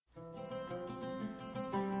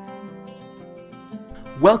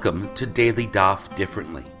Welcome to Daily Daf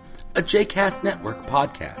Differently, a JCast Network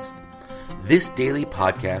podcast. This daily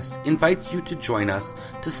podcast invites you to join us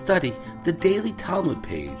to study the daily Talmud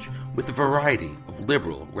page with a variety of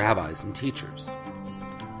liberal rabbis and teachers.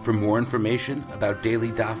 For more information about Daily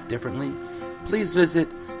Daf Differently, please visit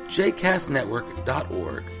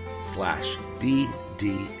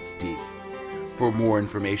jcastnetwork.org/DDD. For more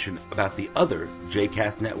information about the other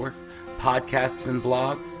JCast Network podcasts and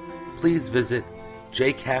blogs, please visit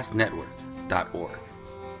jcastnetwork.org.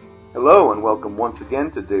 Hello and welcome once again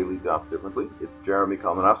to Daily Daf Differently. It's Jeremy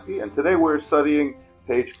Kalmanowski, and today we're studying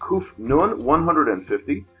page Kuf Nun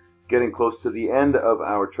 150, getting close to the end of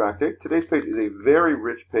our tractate. Today's page is a very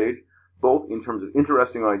rich page, both in terms of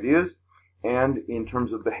interesting ideas and in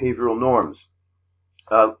terms of behavioral norms.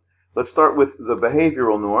 Let's start with the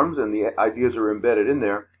behavioral norms, and the ideas are embedded in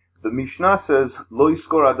there. The Mishnah says, Lo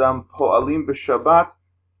yiskor adam po'alim b'Shabbat,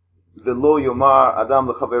 v'lo yomar adam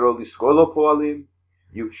l'chavero liskor lo po'alim.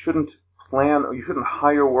 You shouldn't plan, or you shouldn't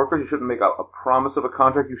hire workers, you shouldn't make a promise of a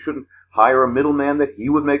contract, you shouldn't hire a middleman that he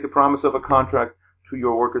would make a promise of a contract to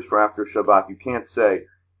your workers for after Shabbat. You can't say,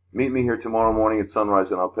 meet me here tomorrow morning at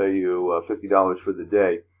sunrise and I'll pay you $50 for the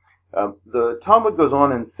day. The Talmud goes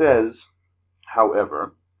on and says,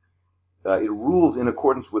 however, it rules in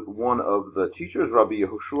accordance with one of the teachers, Rabbi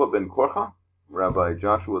Yehoshua ben Korcha, Rabbi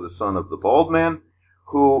Joshua, the son of the bald man,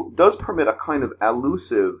 who does permit a kind of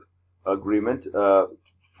allusive agreement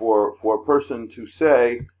for a person to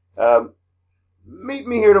say, meet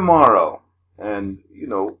me here tomorrow, and,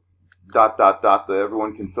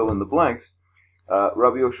 everyone can fill in the blanks.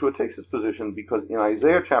 Rabbi Yehoshua takes this position because in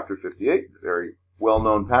Isaiah chapter 58, very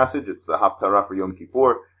well-known passage, it's the Haftarah for Yom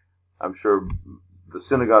Kippur. I'm sure the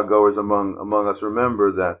synagogue goers among us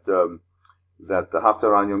remember that the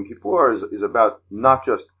Haftarah on Yom Kippur is about not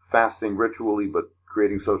just fasting ritually, but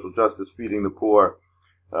creating social justice, feeding the poor,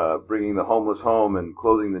 bringing the homeless home, and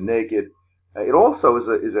clothing the naked. It also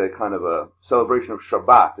is a kind of a celebration of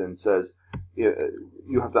Shabbat, and says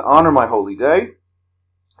you have to honor my holy day.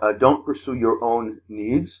 Don't pursue your own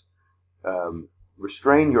needs.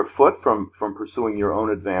 Restrain your foot from pursuing your own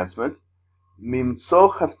advancement. Mimtso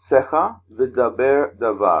chavtzecha v'daber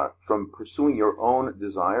davar, from pursuing your own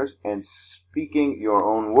desires and speaking your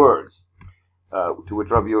own words. To which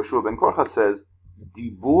Rabbi Yehoshua ben Korcha says,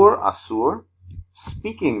 Dibur asur,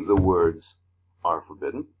 speaking the words are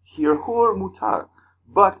forbidden. Hirhur mutar,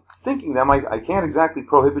 but thinking them, I can't exactly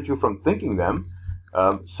prohibit you from thinking them.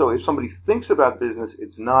 So if somebody thinks about business,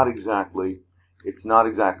 it's not exactly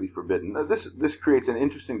forbidden. Now, this creates an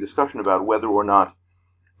interesting discussion about whether or not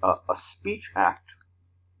a speech act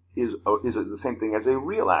is the same thing as a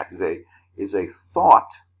real act. Is a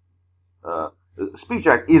thought. A speech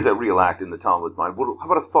act is a real act in the Talmud's mind. How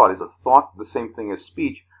about a thought? Is a thought the same thing as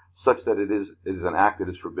speech, such that it is an act that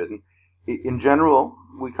is forbidden? In general,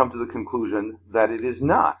 we come to the conclusion that it is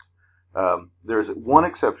not. There is one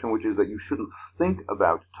exception, which is that you shouldn't think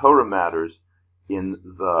about Torah matters in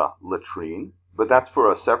the latrine, but that's for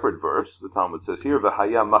a separate verse. The Talmud says here,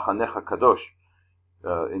 V'haya machanecha kadosh.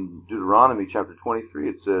 In Deuteronomy chapter 23,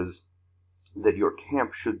 it says that your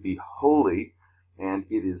camp should be holy, and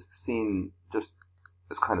it is seen just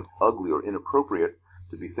as kind of ugly or inappropriate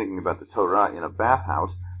to be thinking about the Torah in a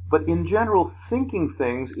bathhouse. But in general, thinking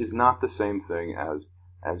things is not the same thing as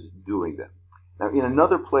doing them. Now, in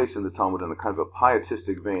another place in the Talmud, in a kind of a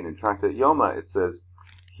pietistic vein, in Tractate Yoma, it says,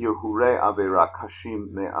 Hirhure avera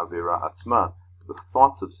kashim me avera atzma. The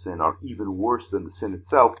thoughts of sin are even worse than the sin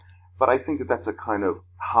itself. But I think that that's a kind of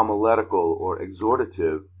homiletical or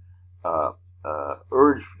exhortative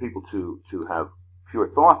urge for people to have pure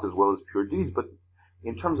thoughts as well as pure deeds. But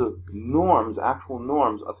in terms of norms, actual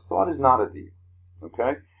norms, a thought is not a deed.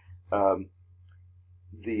 Okay?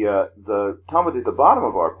 The Talmud at the bottom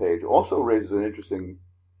of our page also raises an interesting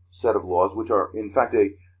set of laws, which are in fact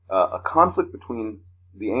a conflict between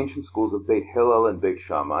the ancient schools of Beit Hillel and Beit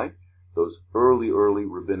Shammai, those early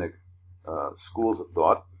rabbinic schools of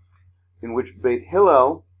thought, in which Beit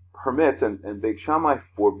Hillel permits and Beit Shammai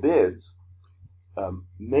forbids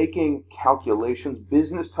making calculations,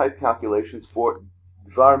 business-type calculations for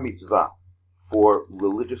dvar mitzvah, for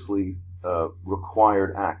religiously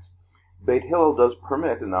required acts. Beit Hillel does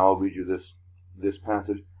permit, and now I'll read you this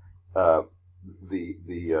passage. The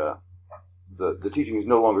teaching is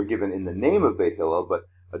no longer given in the name of Beit Hillel, but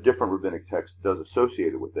a different rabbinic text does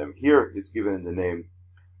associate it with them. Here, it's given in the name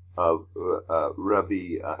of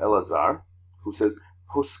Rabbi Elazar, who says,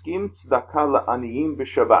 Poskim tzedakah la'aniyim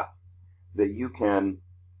b'Shabbat, that you can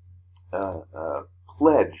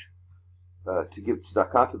pledge to give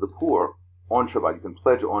tzedakah to the poor on Shabbat. You can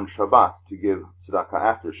pledge on Shabbat to give tzedakah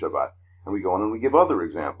after Shabbat. And we go on and we give other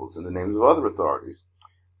examples in the names of other authorities.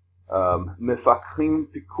 Mefakchim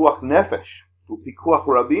pikuach nefesh, upikuach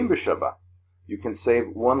rabim b'Shabbat. You can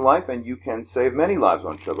save one life and you can save many lives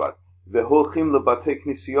on Shabbat. Veholchim lebatei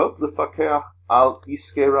knisiot lefakeach al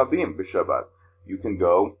iskei rabim b'Shabbat. You can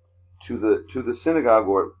go to the synagogue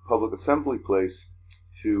or public assembly place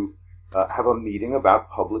to have a meeting about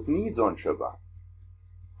public needs on Shabbat.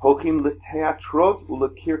 Holchim leteatrot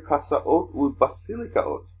ulekir kasaot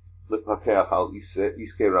ulbasilikaot lefakeach al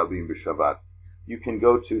iskei rabim b'Shabbat. You can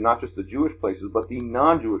go to not just the Jewish places, but the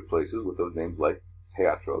non-Jewish places with those names like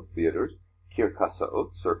teatrot, theaters,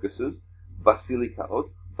 kirkasaot, circuses, basilikaot,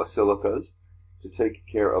 basilicas, to take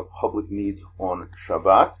care of public needs on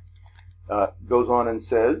Shabbat. Goes on and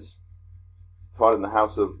says, taught in the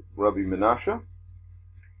house of Rabbi Menashe,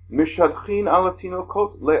 Mishadchin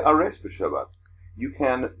alatinokot le'ares b'Shabbat. You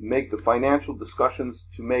can make the financial discussions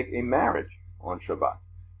to make a marriage on Shabbat.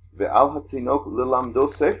 Ve'al hatinok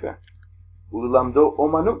lelamdo sefer, ulelamdo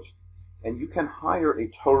omanut. And you can hire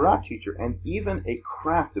a Torah teacher and even a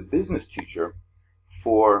craft, a business teacher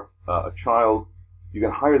for a child. You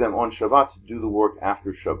can hire them on Shabbat to do the work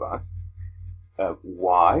after Shabbat.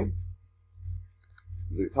 Why?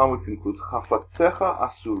 The Talmud concludes, Chafatzecha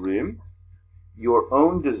asurim, your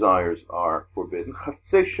own desires are forbidden.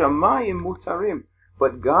 Chaftze shamayim mutarim,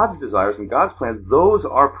 but God's desires and God's plans, those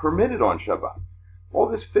are permitted on Shabbat. All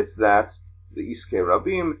this fits that, the Iskei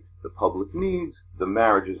Rabim, the public needs, the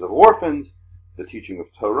marriages of orphans, the teaching of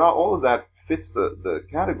Torah, all of that fits the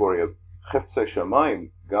category of Chaftze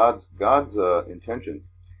shamayim, God's intentions.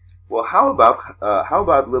 Well, how about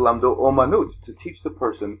lilamdo omanut, to teach the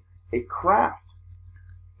person a craft?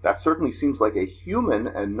 That certainly seems like a human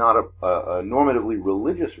and not a normatively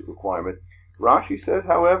religious requirement. Rashi says,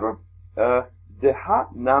 however, deha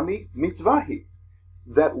nami mitzvahi,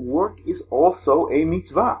 that work is also a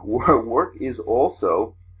mitzvah. Work is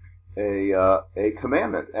also a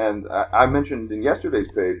commandment. And I mentioned in yesterday's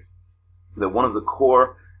page that one of the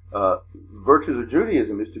core virtues of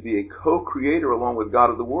Judaism is to be a co-creator along with God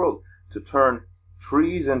of the world, to turn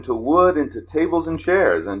trees into wood, into tables and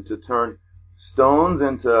chairs, and to turn stones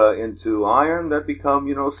into iron that become,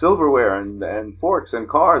 silverware and forks and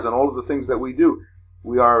cars and all of the things that we do.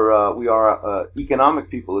 We are economic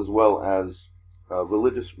people as well as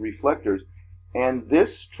religious reflectors. And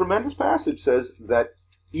this tremendous passage says that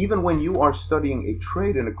even when you are studying a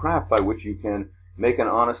trade and a craft by which you can make an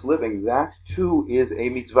honest living, that too is a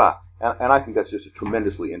mitzvah. And I think that's just a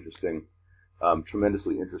tremendously interesting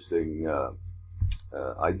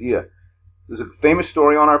idea. There's a famous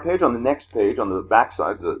story on our page, on the next page, on the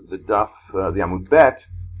backside, the daf, the Amud Bet.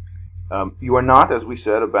 You are not, as we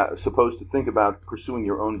said, supposed to think about pursuing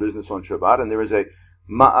your own business on Shabbat, and there is a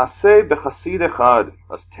ma'aseh bechasid echad,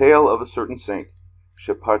 a tale of a certain saint,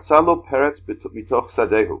 shepartzalo peretz mitoch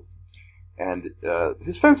sadehu, and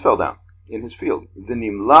his fence fell down in his field.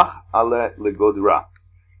 V'nimlach ale legodra,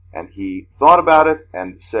 and he thought about it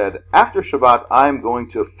and said, after Shabbat, I'm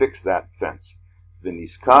going to fix that fence.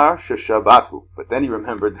 V'niskar sheshabbathu. But then he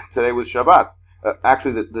remembered that today was Shabbat.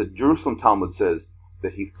 Actually, the Jerusalem Talmud says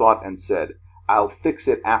that he thought and said, I'll fix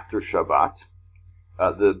it after Shabbat.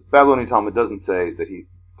 The Babylonian Talmud doesn't say that he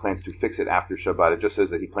plans to fix it after Shabbat. It just says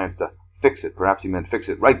that he plans to fix it. Perhaps he meant fix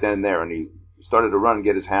it right then and there, and he started to run and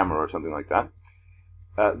get his hammer or something like that.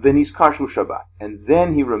 V'niskar shu Shabbat. And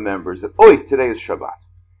then he remembers that, today is Shabbat.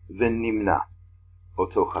 V'nimna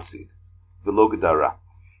oto chasid. V'lo gedara.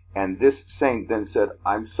 And this saint then said,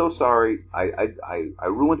 I'm so sorry, I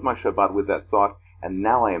ruined my Shabbat with that thought, and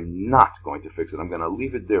now I am not going to fix it. I'm going to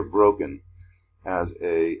leave it there broken as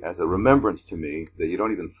a remembrance to me that you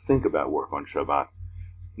don't even think about work on Shabbat.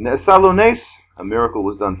 Ne'esalones, a miracle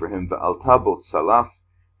was done for him, Ba'alta bot salaf,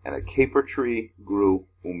 and a caper tree grew,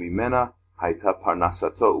 umimena haita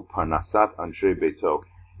parnasato uparnasat anshe beito.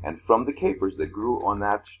 And from the capers that grew on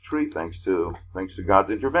that tree, thanks to God's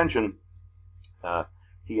intervention,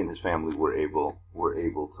 he and his family were able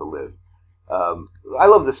to live. I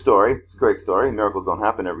love this story. It's a great story. Miracles don't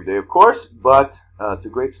happen every day, of course, but it's a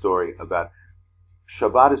great story about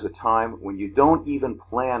Shabbat is a time when you don't even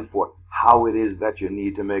plan for how it is that you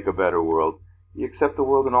need to make a better world. You accept the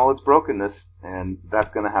world in all its brokenness, and that's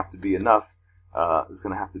going to have to be enough. It's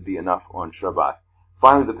going to have to be enough on Shabbat.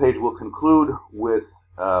 Finally, the page will conclude with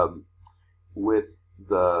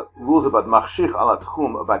the rules about machshich ala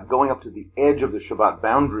tchum, about going up to the edge of the Shabbat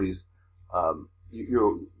boundaries.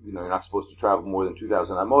 You're not supposed to travel more than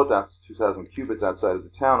 2,000 amot, that's 2,000 cubits outside of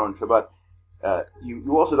the town on Shabbat.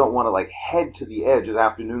 You also don't want to head to the edge as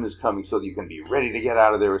afternoon is coming so that you can be ready to get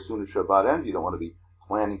out of there as soon as Shabbat ends. You don't want to be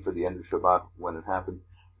planning for the end of Shabbat when it happens.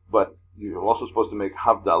 But you're also supposed to make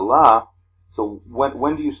Havdalah. So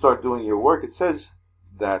when do you start doing your work? It says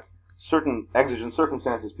that certain exigent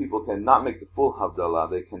circumstances, people cannot make the full Havdalah.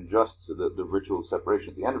 They can just, the ritual separation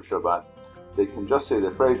at the end of Shabbat, they can just say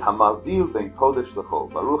the phrase, Hamavdil ben Kodesh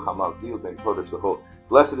l'chol, Baruch Hamavdil ben Kodesh l'chol.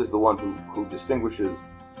 Blessed is the one who distinguishes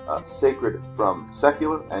sacred from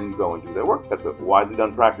secular, and go and do their work. That's a widely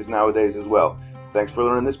done practice nowadays as well. Thanks for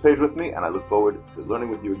learning this page with me, and I look forward to learning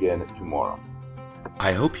with you again tomorrow.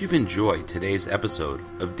 I hope you've enjoyed today's episode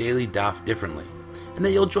of Daily Daf Differently, and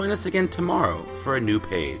that you'll join us again tomorrow for a new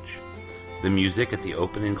page. The music at the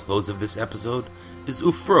open and close of this episode is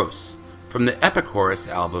Ufros from the Epichorus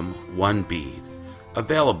album One Bead,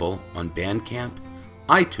 available on Bandcamp,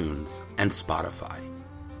 iTunes, and Spotify.